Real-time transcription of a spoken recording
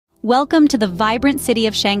Welcome to the vibrant city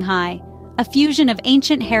of Shanghai, a fusion of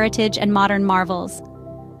ancient heritage and modern marvels.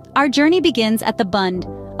 Our journey begins at the Bund,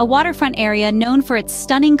 a waterfront area known for its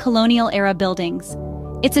stunning colonial-era buildings.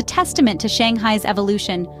 It's a testament to Shanghai's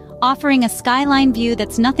evolution, offering a skyline view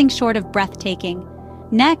that's nothing short of breathtaking.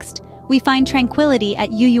 Next, we find tranquility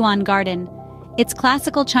at Yuyuan Garden. Its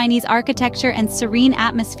classical Chinese architecture and serene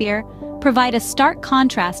atmosphere provide a stark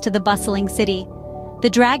contrast to the bustling city. The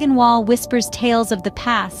Dragon Wall whispers tales of the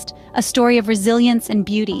past, a story of resilience and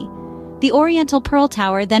beauty. The Oriental Pearl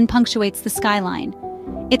Tower then punctuates the skyline.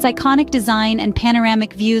 Its iconic design and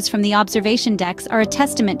panoramic views from the observation decks are a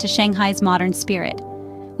testament to Shanghai's modern spirit.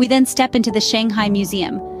 We then step into the Shanghai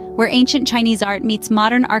Museum, where ancient Chinese art meets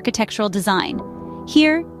modern architectural design.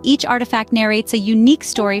 Here, each artifact narrates a unique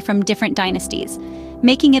story from different dynasties,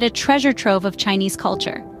 making it a treasure trove of Chinese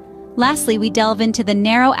culture. Lastly, we delve into the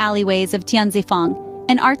narrow alleyways of Tianzifang,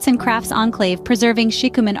 an arts and crafts enclave preserving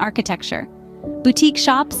Shikuman architecture. Boutique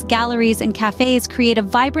shops, galleries, and cafes create a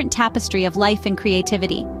vibrant tapestry of life and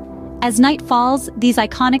creativity. As night falls, these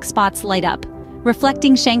iconic spots light up,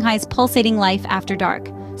 reflecting Shanghai's pulsating life after dark.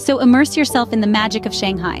 So immerse yourself in the magic of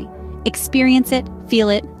Shanghai. Experience it, feel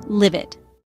it, live it.